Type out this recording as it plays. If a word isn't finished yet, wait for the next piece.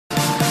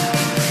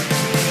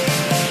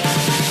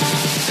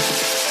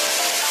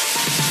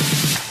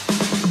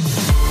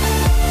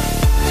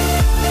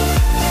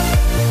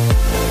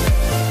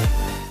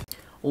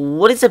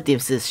What is up,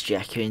 this is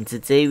Jack here, and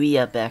today we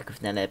are back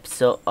with another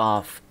episode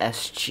of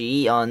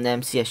SG on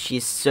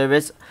MCSG's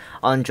service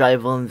on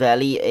Drivon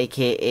Valley,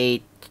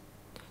 aka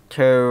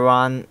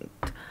Terran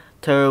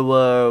SG2.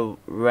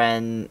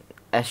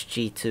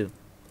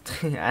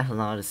 I don't know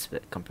how to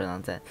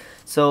pronounce that.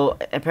 So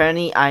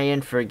apparently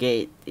Iron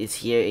Frigate is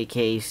here,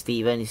 aka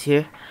Steven is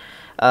here.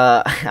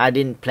 I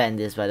didn't plan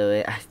this, by the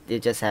way.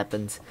 It just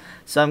happens.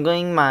 So I'm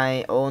going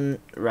my own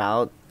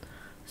route.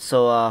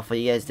 So for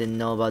you guys didn't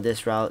know about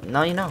this route,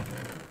 now you know.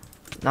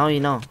 Now you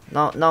know.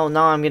 Now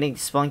I'm getting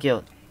spawn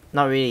killed.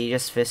 Not really,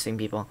 just fisting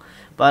people.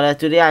 But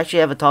today I actually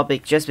have a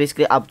topic, just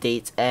basically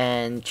updates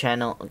and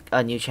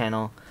a new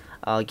channel,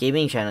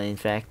 gaming channel in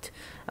fact.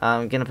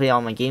 I'm gonna play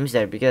all my games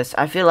there because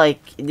I feel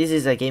like this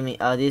is a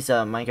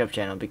Minecraft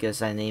channel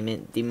because I name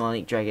it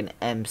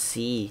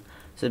DemonicDragonMC.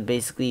 So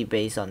basically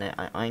based on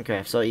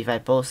Minecraft. So if I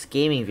post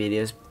gaming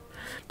videos,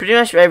 pretty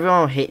much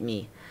everyone will hate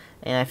me,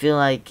 and I feel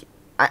like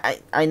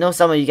I know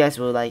some of you guys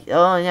will like,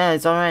 oh yeah,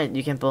 it's alright,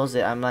 you can post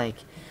it. I'm like,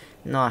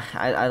 no,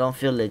 I don't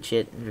feel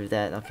legit with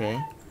that.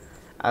 Okay,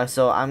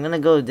 so I'm gonna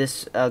go to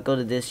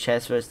this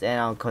chest first, and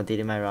I'll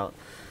continue my route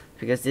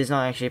because this is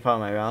not actually part of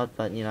my route.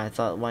 But you know, I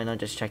thought why not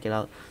just check it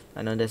out.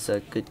 I know there's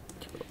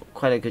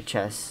quite a good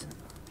chest.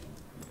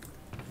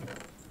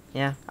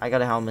 Yeah, I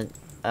got a helmet.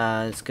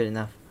 It's good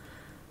enough.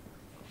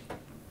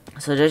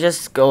 So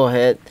just go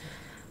ahead.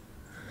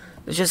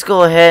 Let's just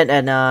go ahead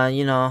and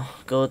you know,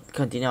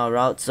 continue our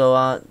route. So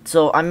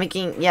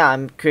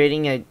I'm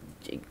creating a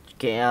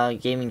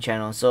gaming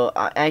channel. So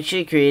I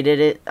actually created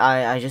it.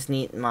 I just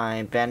need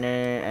my banner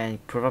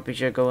and profile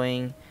picture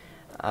going.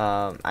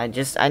 I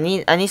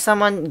need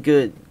someone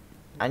good.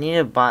 I need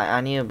to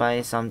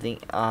buy something,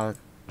 the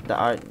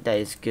art that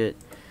is good.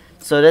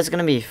 So that's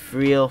gonna be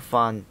real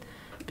fun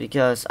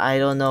because I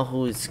don't know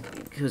who's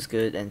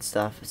good and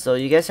stuff. So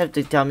you guys have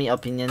to tell me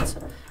opinions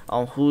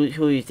on who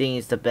you think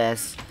is the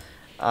best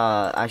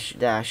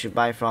that I should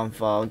buy from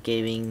for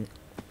gaming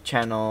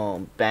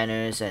channel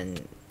banners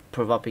and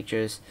profile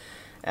pictures.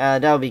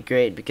 That would be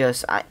great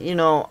because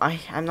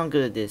I'm not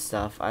good at this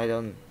stuff. I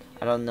don't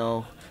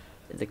know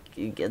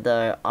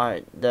the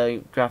art,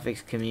 the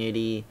graphics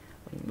community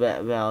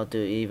well to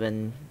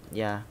even,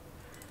 yeah.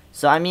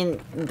 So I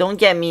mean, don't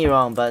get me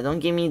wrong, but don't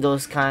give me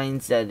those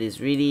kinds that is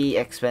really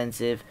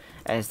expensive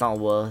and it's not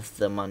worth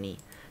the money.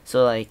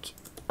 So like,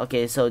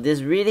 okay, so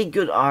this really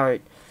good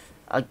art,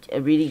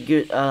 a really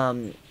good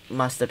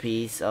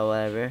masterpiece or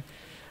whatever,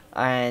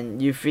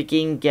 and you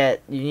need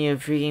to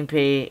freaking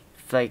pay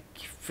like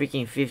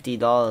freaking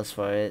 $50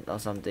 for it or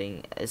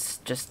something. It's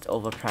just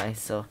overpriced.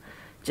 So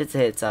just a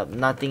heads up,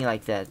 nothing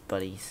like that,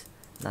 buddies,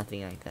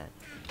 nothing like that.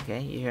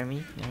 Okay, you hear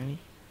me?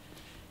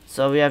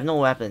 So we have no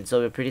weapons, so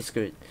we're pretty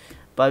screwed.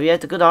 But we have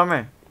the good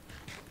armor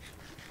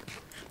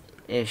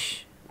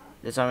ish.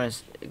 This armor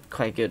is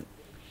quite good.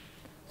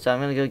 So I'm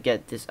gonna go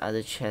get this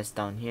other chest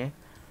down here.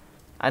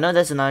 I know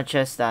there's another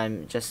chest that I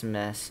just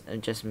missed. I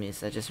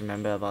just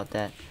remember about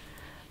that.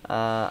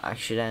 I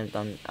should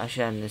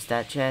have missed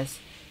that chest.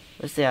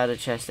 What's the other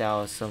chest that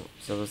I was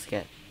supposed to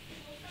get?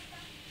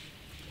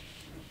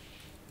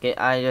 Okay,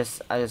 I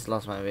just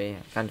lost my way.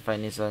 I can't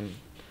find this one.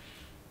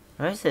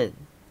 Where is it?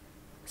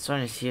 This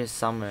one is here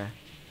somewhere.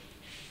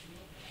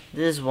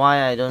 This is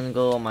why I don't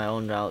go on my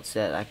own routes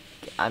that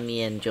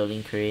me and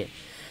Jolene create.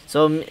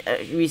 So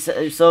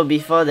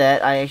before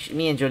that,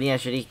 me and Jolene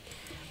actually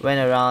went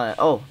around.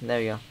 Oh, there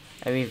we go.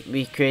 And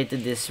we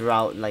created this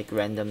route like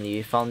randomly.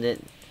 We found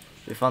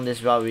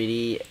this route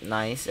really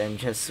nice and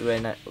just we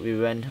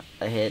went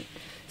ahead.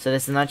 So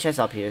there's another chest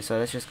up here. So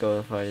let's just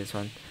go for this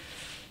one.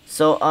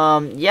 So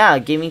yeah,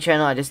 gaming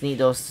channel. I just need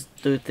those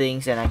two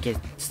things and I can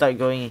start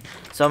going.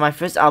 So my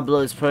first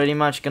upload is pretty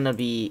much gonna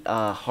be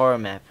a horror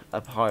map.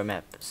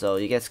 So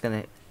you guys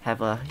gonna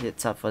have a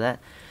heads up for that.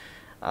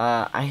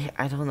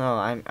 I don't know.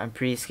 I'm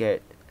pretty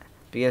scared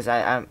because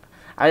I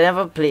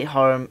never played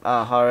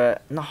not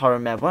horror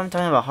map. What I'm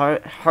talking about,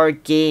 horror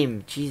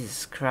game.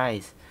 Jesus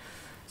Christ.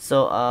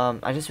 So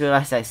I just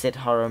realized I said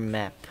horror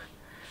map.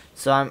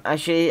 So I'm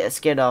actually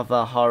scared of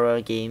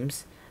horror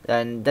games,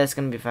 and that's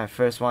gonna be my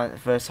first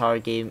horror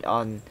game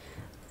on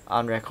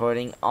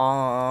recording,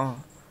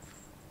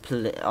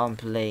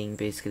 playing,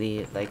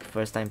 basically, like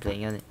first time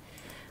playing on it.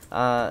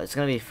 It's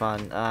gonna be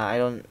fun. I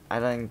don't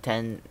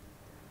intend.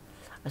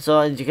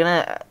 So you're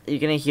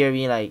gonna hear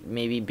me like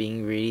maybe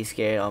being really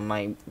scared, or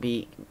might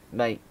be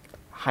like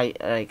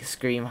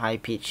scream high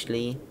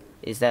pitchedly.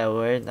 Is that a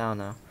word? I don't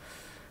know.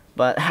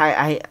 But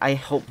I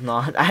hope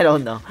not. I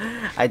don't know.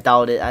 I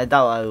doubt it. I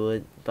doubt I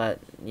would. But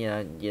you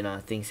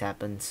know things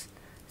happens.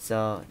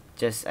 So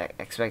just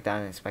expect the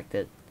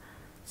unexpected.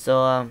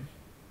 So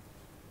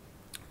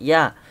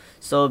yeah.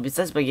 So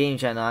besides my game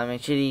channel, I'm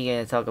actually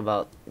gonna talk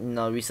about,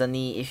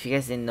 recently, if you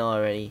guys didn't know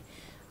already,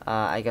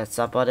 I got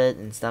supported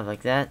and stuff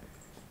like that.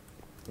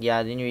 Yeah,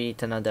 I didn't really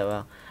turn out that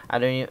well. I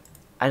don't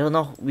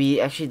know. We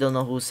actually don't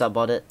know who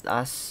supported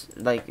us.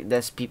 Like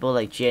there's people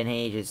like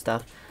GNH and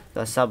stuff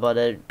that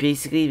supported.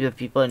 Basically the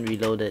people in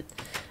Reloaded,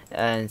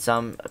 and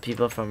some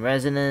people from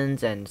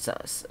Resonance, and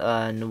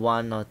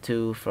one or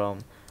two from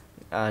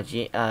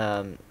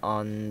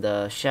on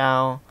the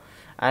show.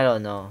 I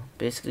don't know.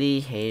 Basically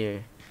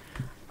hater.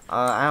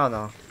 I don't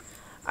know.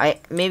 I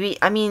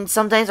mean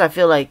sometimes I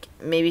feel like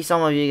maybe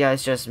some of you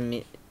guys just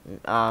don't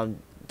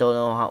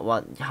know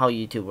how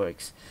YouTube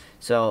works.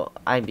 So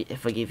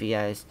forgive you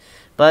guys.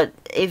 But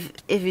if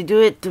you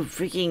do it to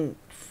freaking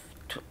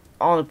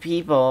all the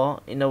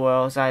people in the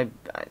world, so I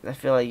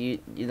feel like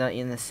you're not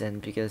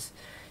innocent because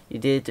you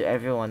did it to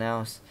everyone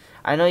else.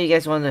 I know you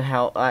guys want to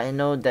help. I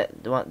know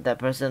that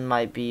person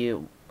might be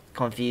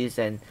confused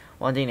and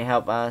wanting to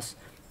help us,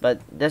 but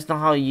that's not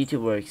how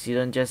YouTube works. You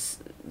don't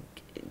just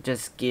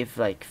give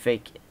like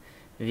fake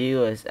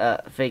viewers,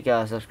 fake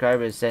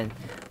subscribers, and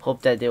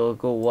hope that they will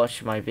go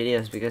watch my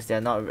videos because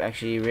they're not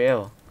actually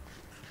real.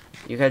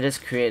 You can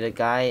just create a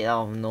guy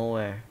out of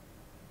nowhere.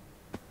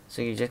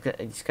 So you just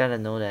gotta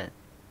know that,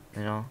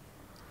 you know.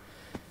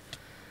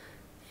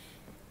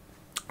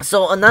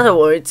 So in other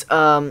words,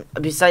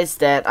 besides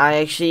that, I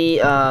actually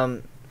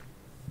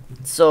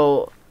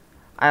so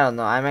I don't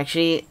know. I'm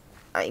actually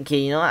okay.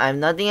 You know, I have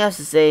nothing else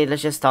to say.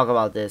 Let's just talk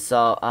about this.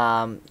 So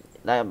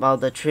like about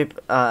the trip,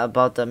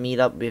 about the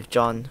meetup with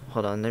John.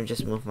 Hold on, let me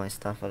just move my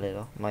stuff a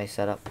little, my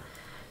setup.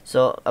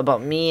 So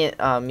about me,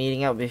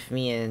 meeting up with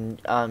me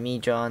and me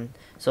John.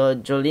 So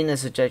Jolene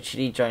is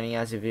actually joining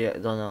us if you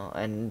don't know,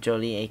 and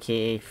Jolene,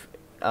 aka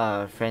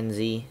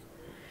Frenzy,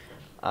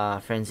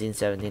 Frenzy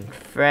 17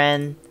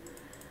 friend,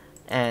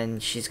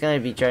 and she's gonna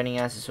be joining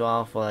us as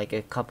well for like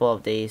a couple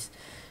of days,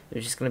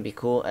 which is gonna be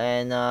cool.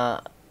 And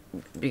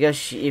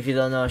because if you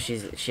don't know,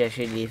 she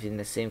actually lives in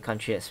the same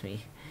country as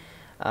me,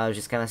 which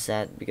is kind of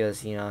sad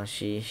because you know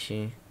she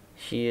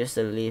used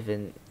to live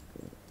in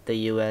the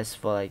U.S.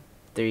 for like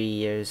 3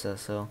 years or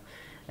so,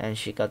 and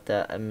she got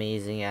the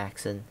amazing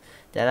accent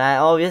that I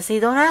obviously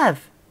don't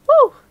have.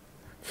 Woo!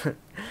 I'm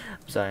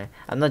sorry,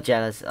 I'm not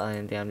jealous or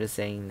anything. I'm just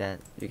saying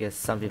that because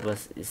some people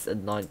is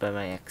annoyed by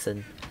my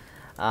accent,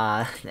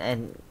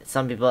 and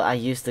some people I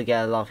used to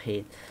get a lot of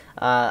hate.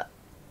 I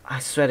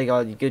swear to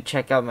God, you could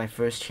check out my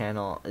first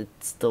channel.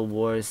 It's the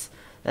worst.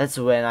 That's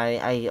when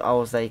I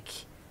was like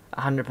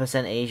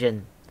 100%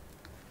 Asian,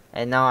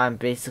 and now I'm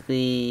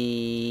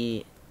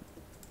basically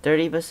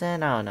 30%. I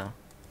don't know.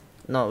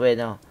 No, wait,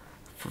 no,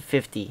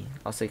 50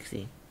 or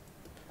 60.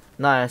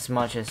 Not as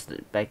much as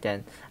back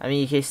then. I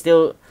mean, you can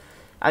still.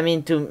 I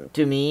mean,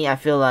 to me, I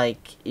feel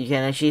like you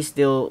can actually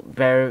still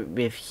bear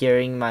with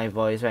hearing my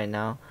voice right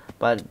now.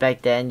 But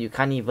back then, you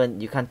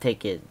can't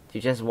take it.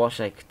 You just watch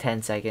like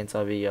 10 seconds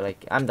of it. You're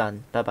like, I'm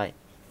done. Bye bye.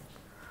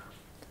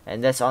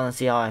 And that's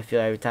honestly how I feel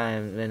every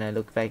time when I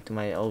look back to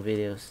my old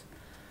videos,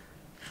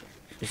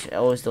 which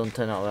always don't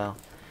turn out well.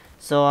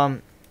 So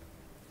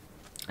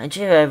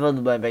actually, I ever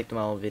look back to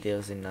my old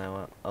videos in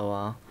a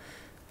while.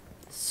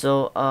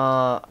 So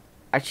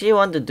actually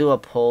want to do a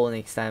poll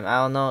next time. I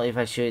don't know if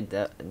I should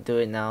do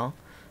it now,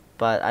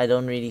 but I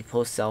don't really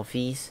post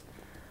selfies.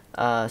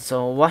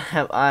 So what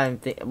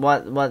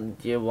what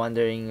you're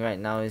wondering right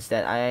now is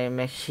that I am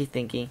actually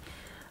thinking,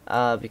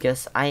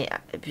 because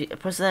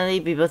personally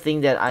people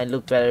think that I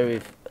look better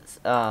with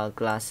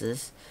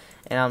glasses,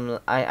 and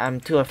I'm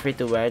too afraid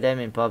to wear them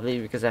in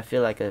public because I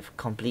feel like a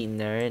complete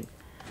nerd.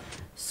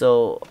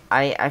 So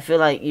I feel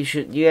like you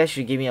guys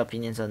should give me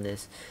opinions on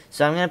this.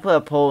 So I'm gonna put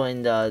a poll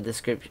in the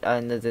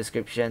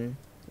description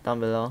down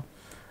below.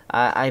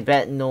 I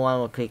bet no one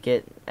will click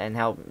it and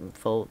help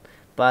vote,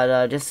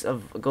 but just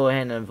go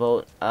ahead and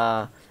vote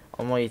on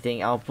what you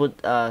think. I'll put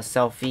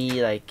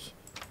selfie like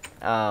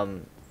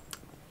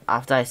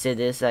after I say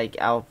this, like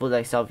I'll put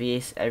like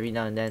selfies every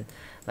now and then,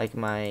 like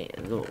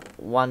the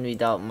one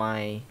without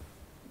my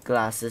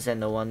glasses and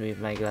the one with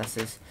my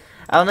glasses.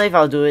 I don't know if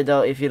I'll do it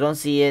though. If you don't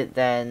see it,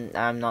 then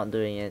I'm not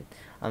doing it.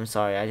 I'm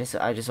sorry. I just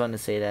want to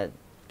say that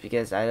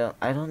because I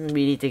don't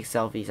really take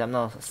selfies. I'm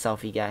not a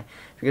selfie guy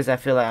because I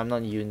feel like I'm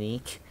not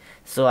unique.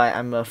 So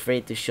I'm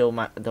afraid to show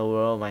the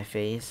world my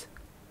face.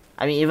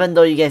 I mean, even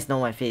though you guys know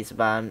my face,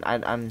 but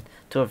I'm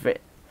too afraid.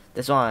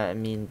 That's what I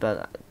mean.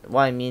 But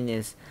what I mean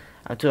is,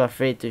 I'm too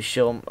afraid to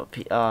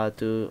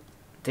to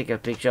take a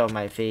picture of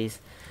my face,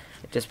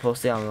 just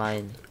post it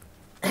online.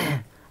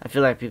 I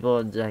feel like people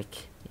would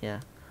like, yeah.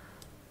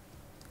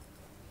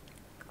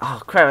 Oh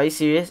crap, are you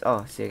serious?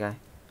 Oh, see a guy.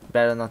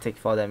 Better not take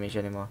 4 damage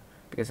anymore,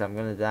 because I'm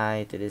gonna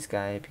die to this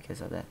guy because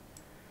of that.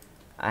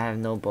 I have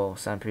no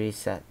balls, I'm pretty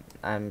sad.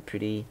 I'm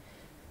pretty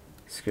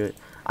screwed.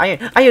 Iron,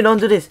 don't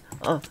do this!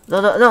 Oh,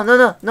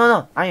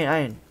 no.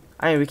 Iron,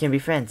 we can be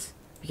friends.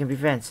 We can be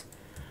friends.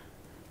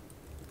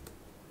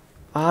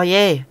 Oh,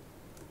 yay!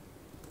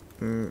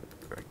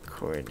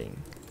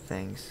 Recording.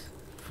 Thanks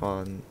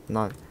for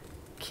not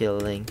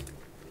killing.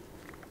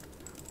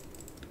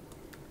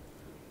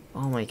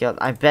 Oh my god,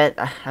 I bet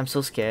I'm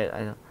so scared. I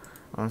don't,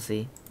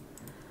 honestly.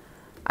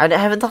 I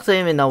haven't talked to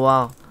him in a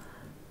while.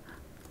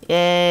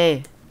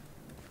 Yay!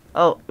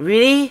 Oh,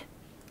 really?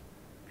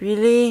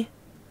 Really?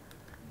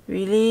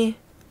 Really?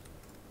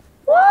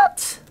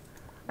 What?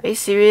 Are you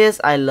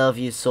serious? I love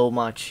you so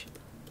much.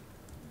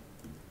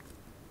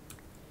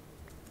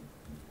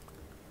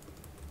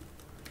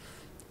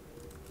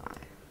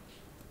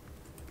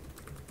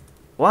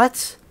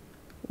 What?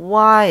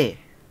 Why?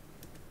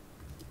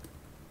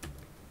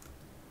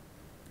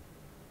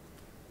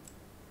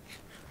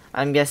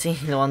 I'm guessing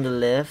he don't want to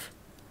live.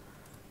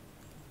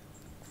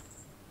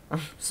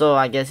 So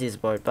I guess he's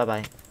bored. Bye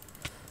bye.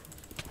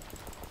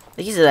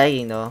 He's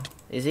lagging though.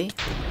 Is he?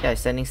 Yeah, he's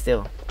standing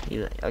still.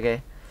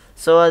 Okay.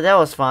 So that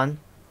was fun.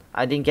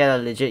 I didn't get a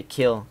legit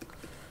kill.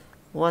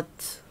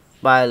 What?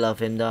 But I love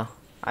him though.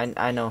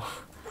 I know.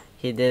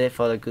 He did it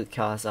for the good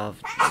cause of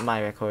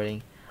my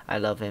recording. I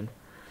love him.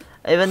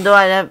 Even though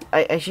I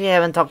actually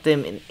haven't talked to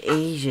him in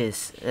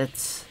ages.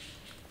 It's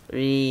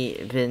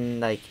really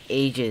been like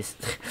ages.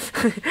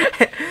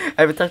 I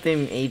haven't talked to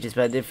him in ages,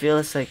 but it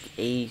feels like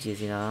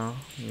ages, you know?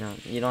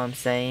 You know what I'm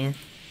saying?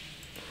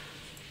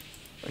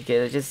 Okay,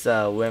 let's just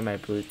wear my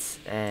boots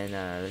and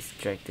let's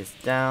drag this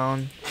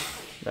down.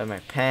 Wear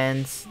my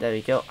pants. There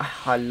we go.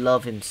 I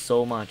love him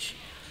so much.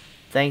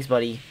 Thanks,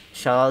 buddy.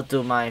 Shout out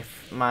to my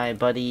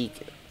buddy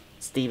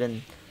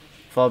Steven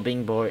for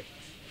being bored.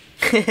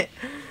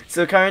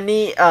 So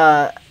currently,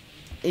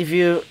 if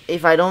you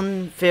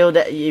feel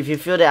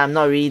that I'm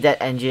not really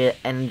that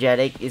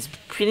energetic, it's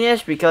pretty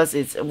much because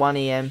it's 1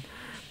 a.m.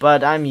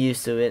 But I'm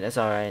used to it. It's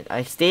alright.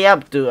 I stay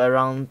up to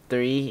around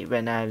 3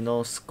 when I have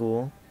no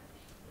school.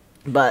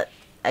 But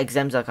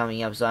exams are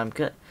coming up, so I'm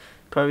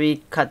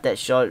probably cut that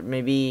short,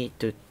 maybe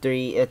to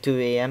 2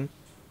 a.m.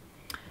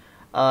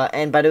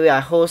 And by the way, I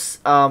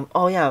host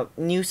oh yeah,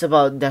 news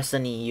about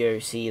Destiny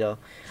UFC though.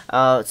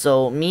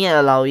 So me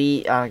and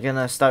Alawi are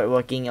gonna start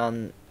working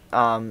on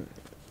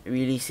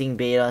releasing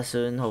beta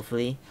soon,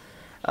 hopefully.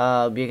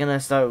 We're gonna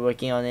start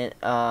working on it,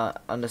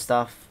 on the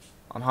stuff,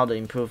 on how to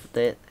improve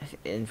the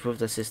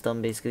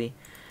system basically.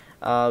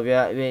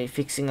 We're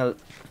fixing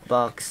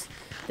bugs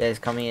that is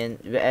coming in.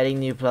 We're adding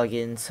new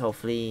plugins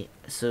hopefully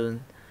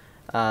soon.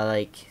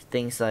 Like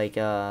things like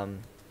I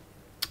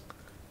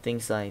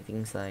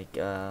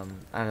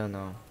don't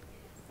know.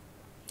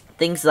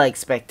 Things like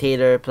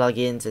spectator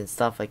plugins and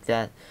stuff like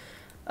that.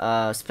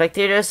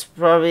 Spectators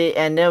probably,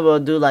 and then we'll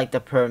do like the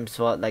perms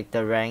for like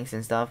the ranks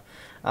and stuff.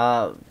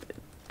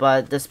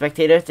 But the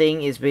spectator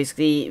thing is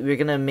basically we're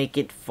gonna make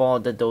it for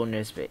the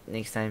donors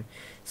next time.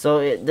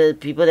 So the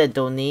people that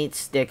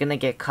donates, they're gonna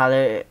get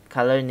color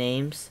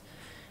names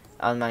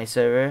on my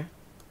server,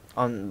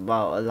 on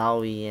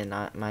Alawi and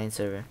my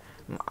server,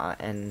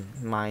 and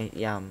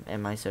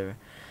my server.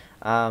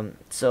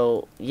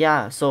 So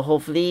yeah, so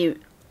hopefully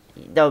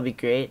that would be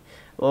great.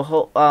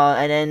 Well,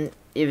 and then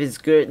if it's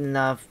good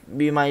enough,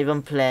 we might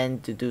even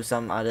plan to do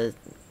some other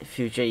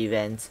future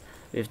events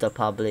with the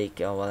public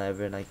or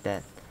whatever like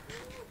that.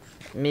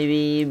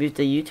 Maybe with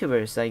the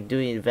YouTubers, like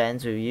doing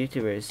events with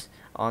YouTubers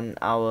on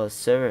our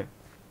server.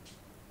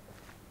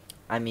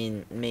 I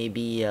mean,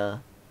 maybe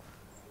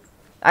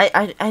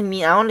I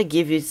mean, I want to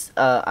give you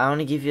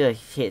a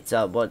heads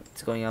up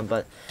what's going on,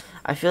 but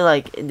I feel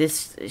like I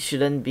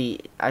shouldn't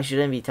be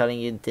telling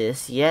you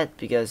this yet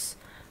because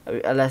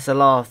there's a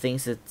lot of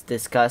things to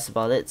discuss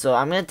about it. So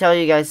I'm gonna tell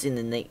you guys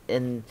in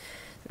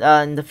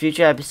the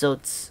future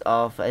episodes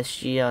of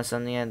SG or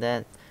something like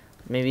that.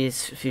 Maybe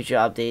it's future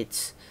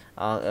updates.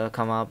 It'll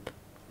come up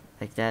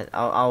like that.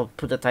 I'll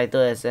put the title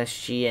as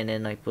SG and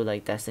then like put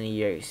like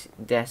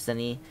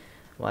Destiny,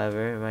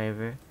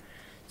 whatever.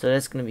 So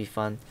that's gonna be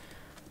fun.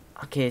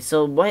 Okay,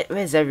 so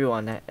where's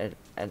everyone at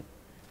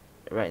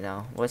right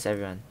now? Where's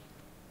everyone?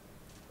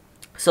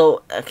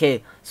 So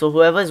okay, so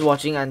whoever is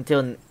watching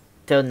until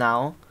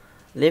now,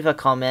 leave a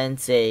comment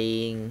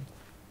saying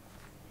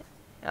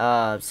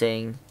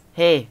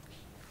hey,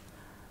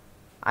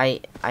 I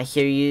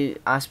hear you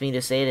asked me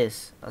to say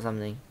this or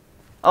something.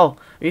 Oh,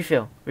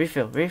 refill,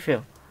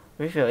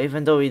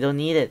 even though we don't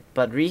need it,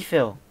 but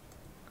refill.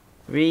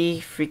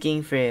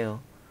 Freaking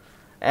fail.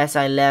 As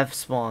I left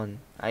spawn.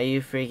 Are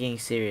you freaking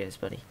serious,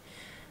 buddy?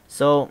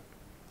 So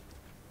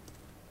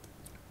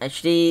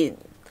actually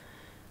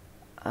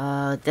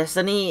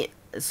Destiny,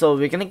 so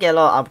we're gonna get a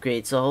lot of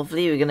upgrades, so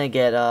hopefully we're gonna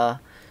get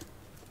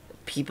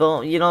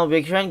people, you know,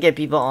 we're trying to get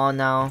people on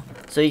now,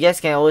 so you guys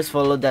can always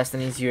follow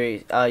Destiny's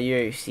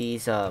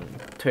UFC's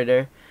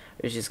Twitter,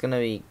 which is gonna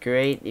be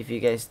great if you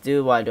guys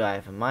do. Why do I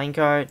have a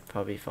minecart?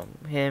 Probably from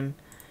him.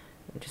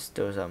 Just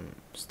throw some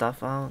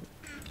stuff out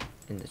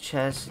in the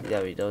chest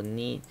that we don't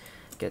need.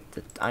 Get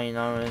the iron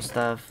armor and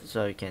stuff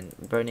so we can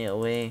burn it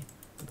away,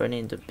 burn it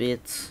into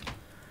bits.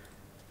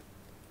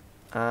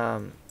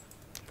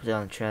 Put it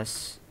on the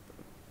chest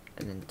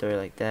and then throw it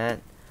like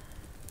that.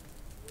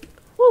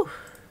 Woo!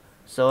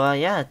 So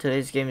yeah,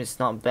 today's game is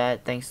not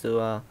bad thanks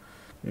to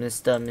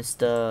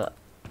Mr.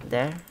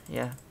 there,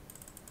 yeah.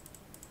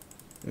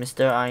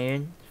 Mr.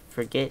 Iron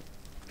Frigate.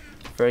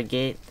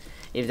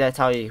 If that's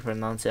how you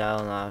pronounce it, I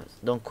don't know.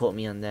 Don't quote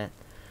me on that.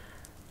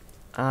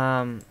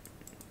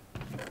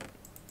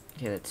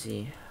 Okay, let's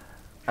see.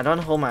 I don't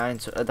hold my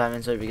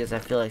diamond sword because I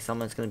feel like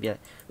someone's gonna be like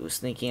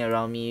sneaking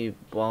around me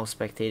while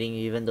spectating,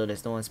 even though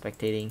there's no one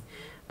spectating.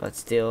 But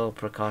still,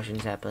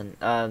 precautions happen.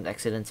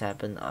 Accidents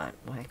happen.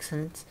 What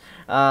accidents?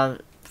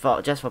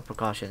 Just for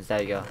precautions.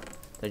 There you go.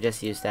 So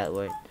just use that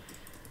word.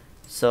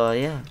 So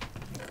yeah,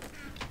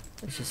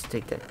 let's just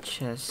take that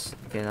chest.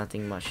 Okay,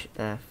 nothing much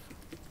left.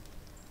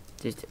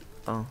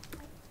 Oh,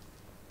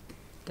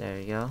 there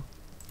we go.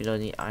 We don't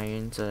need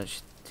iron, so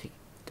let's take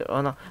the,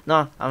 oh no,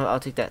 no, I'll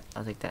take that.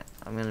 I'll take that.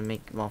 I'm gonna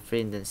make more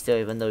flint and steel,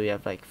 even though we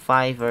have like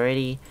 5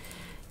 already.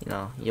 You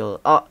know,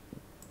 oh,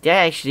 did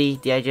I actually?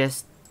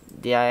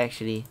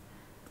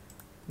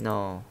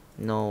 No,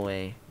 no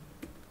way.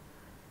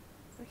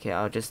 Okay,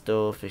 I'll just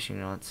throw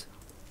fishing rods.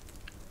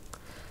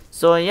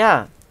 So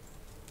yeah.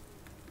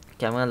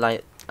 Okay, I'm gonna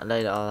light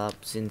it all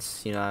up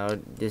since, you know,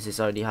 this is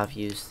already half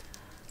used.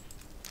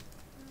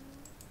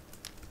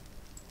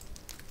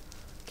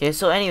 Okay,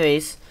 so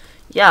anyways,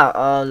 yeah,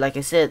 like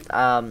I said,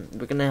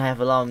 we're gonna have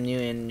a lot of new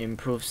and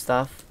improved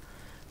stuff.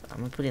 I'm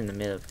gonna put it in the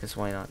middle because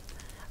why not?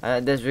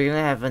 We're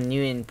gonna have a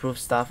new and improved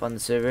stuff on the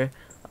server,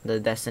 on the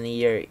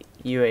Destiny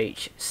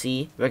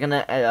UHC. We're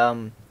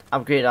gonna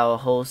upgrade our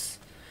host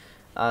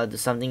to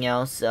something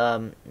else.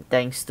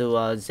 Thanks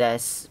to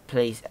Zest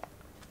plays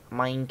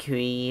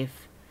Minecraft.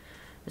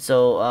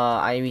 So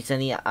not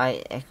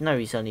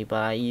recently,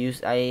 but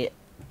I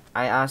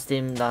asked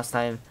him last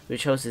time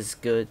which host is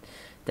good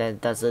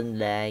that doesn't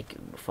lag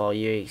for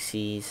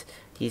UHCs.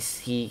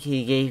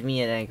 He gave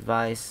me an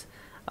advice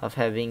of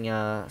having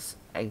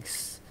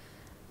exo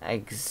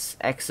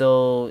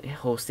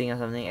hosting or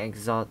something,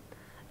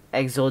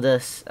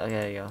 Exodus. Okay,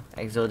 there you go,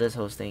 Exodus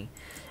hosting,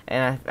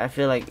 and I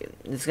feel like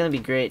it's gonna be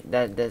great.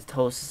 That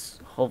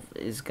hope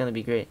is gonna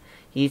be great.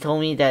 He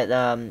told me that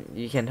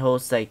you can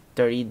host like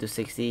 30 to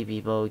 60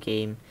 people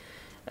game,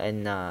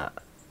 and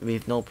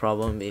with no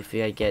problem if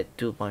I get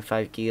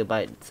 2.5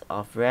 gigabytes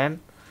of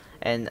RAM.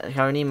 And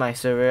currently my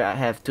server, I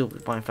have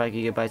 2.5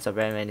 gigabytes of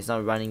RAM and it's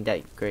not running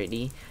that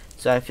greatly.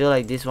 So I feel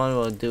like this one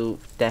will do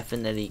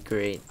definitely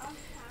great.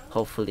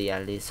 Hopefully,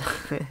 at least.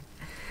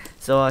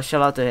 So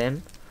shout out to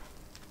him.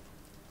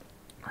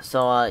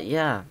 So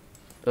yeah,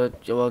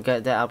 we'll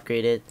get that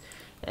upgraded,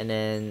 and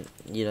then,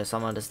 you know,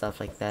 some other stuff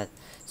like that.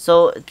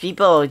 So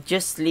people,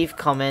 just leave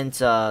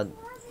comments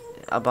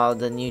about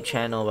the new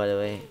channel, by the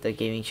way, the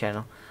gaming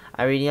channel.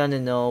 I really want to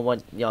know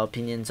what your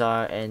opinions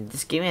are, and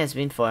this game has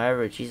been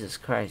forever, Jesus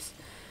Christ.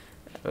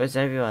 Where's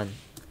everyone?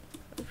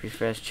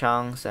 Refresh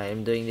chunks. I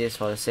am doing this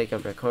for the sake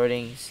of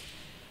recordings.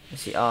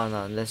 Let's see, oh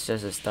no, that's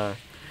just a star.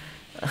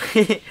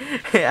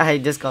 I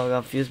just got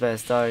confused by a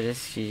star,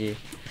 just GG.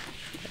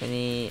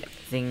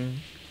 Anything?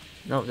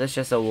 Nope, that's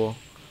just a wall.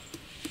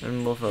 Let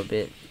me move a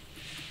bit.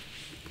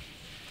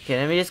 Okay,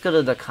 let me just go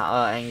to the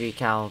angry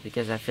cow,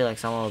 because I feel like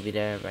someone will be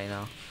there right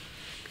now.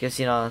 Because,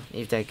 you know,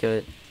 if they're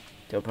good,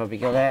 they'll probably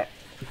go there.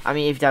 I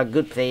mean, if they're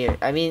good players.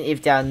 I mean,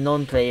 if they're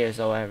known players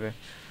or whatever.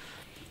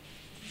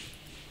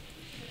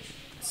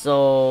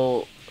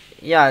 So,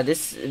 yeah,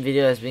 this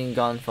video has been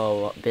gone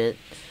for a bit.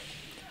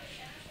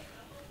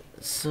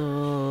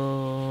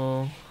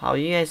 So, how are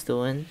you guys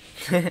doing?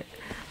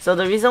 So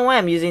the reason why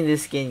I'm using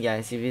this skin,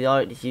 guys, if you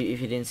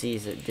didn't see,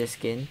 is this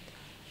skin.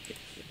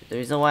 The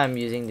reason why I'm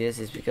using this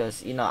is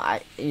because, you know,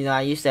 I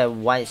used to have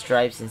white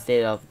stripes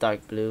instead of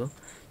dark blue.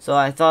 So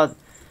I thought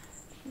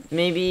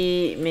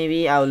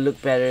maybe I'll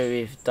look better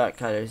with dark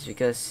colors,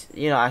 because,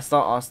 you know, I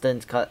saw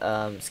Austin's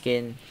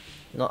skin.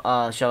 No,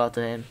 shout out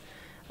to him.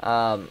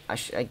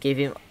 I gave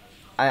him,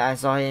 I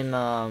saw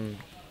him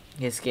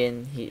his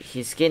skin.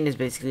 His skin is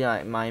basically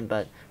like mine,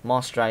 but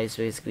more stripes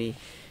basically.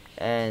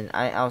 And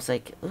I was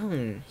like,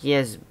 he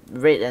has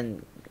red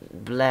and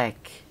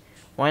black.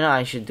 Why not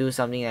I should do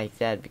something like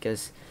that,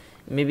 because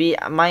maybe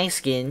my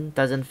skin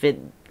doesn't fit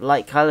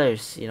light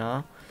colors, you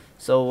know.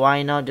 So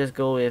why not just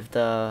go with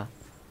the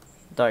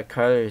dark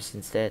colors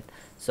instead?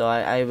 So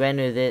I went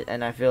with it,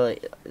 and I feel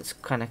like it's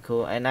kind of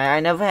cool. And I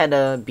never had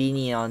a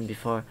beanie on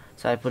before,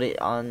 so I put it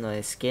on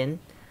my skin.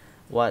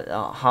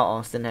 How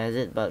Austin has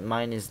it, but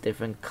mine is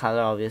different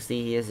color.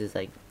 Obviously, his is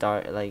like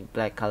dark, like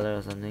black color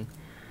or something,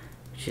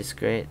 which is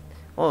great.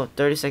 Oh,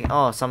 30 seconds.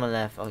 Oh, someone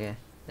left. Okay,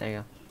 there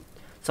you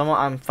go.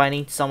 I'm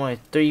finding someone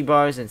with 3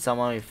 bars and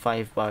someone with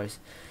 5 bars.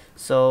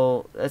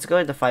 So let's go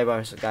with the 5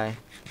 bars guy,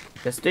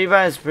 because 3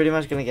 bars is pretty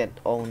much gonna get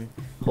owned.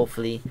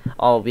 Hopefully,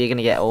 oh, we're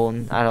gonna get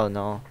owned. I don't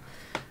know.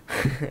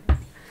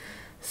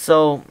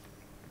 So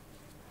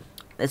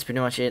that's pretty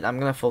much it. I'm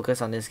gonna focus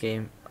on this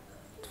game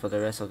for the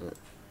rest of the.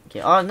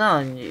 Okay. Oh no,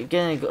 you're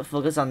gonna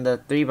focus on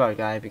the 3 bar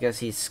guy because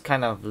he's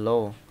kind of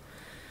low.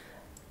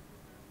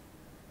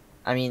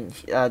 I mean,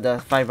 the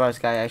 5 bars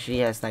guy actually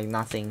has like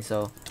nothing,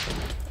 so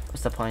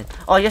what's the point?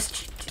 Oh,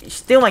 just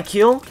steal my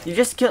kill? You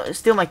just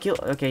steal my kill?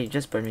 Okay, you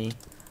just burn me.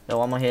 No,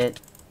 one more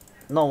hit.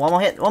 No, one more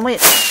hit. One more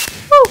hit.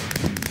 Woo!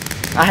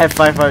 I have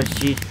 5 bars.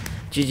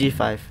 GG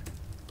 5.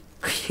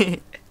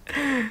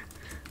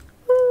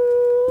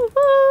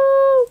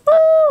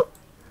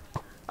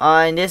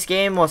 And this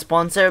game was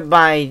sponsored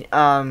by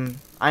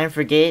Iron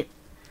Frigate,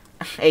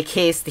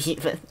 aka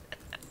Steven.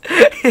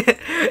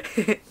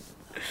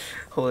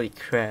 Holy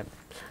crap.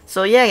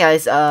 So yeah,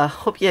 guys,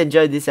 hope you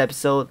enjoyed this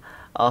episode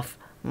of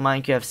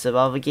Minecraft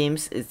survival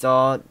games. It's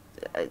all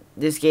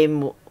this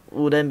game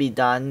wouldn't be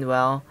done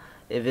well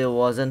if it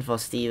wasn't for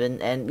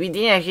Steven, and we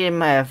didn't actually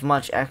have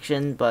much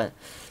action, but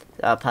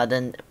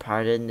pardon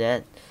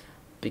that,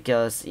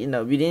 because, you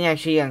know, we didn't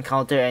actually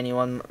encounter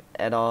anyone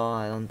at all,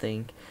 I don't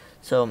think.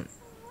 So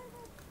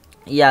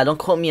yeah, don't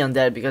quote me on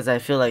that, because I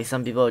feel like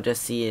some people will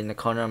just see it in the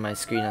corner of my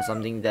screen or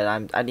something that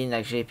I didn't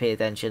actually pay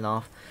attention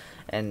of,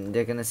 and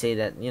they're gonna say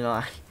that, you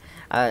know,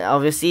 I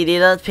obviously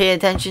didn't pay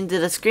attention to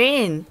the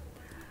screen,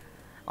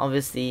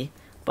 obviously,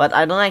 but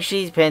I don't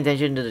actually pay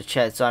attention to the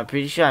chat, so I'm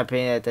pretty sure I'm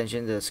paying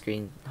attention to the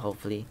screen.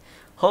 Hopefully.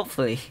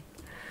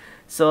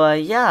 So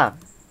yeah,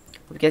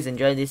 hope you guys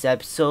enjoyed this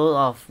episode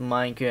of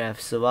Minecraft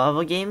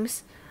survival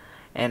games,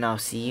 and I'll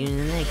see you in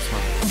the next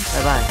one.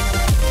 Bye bye.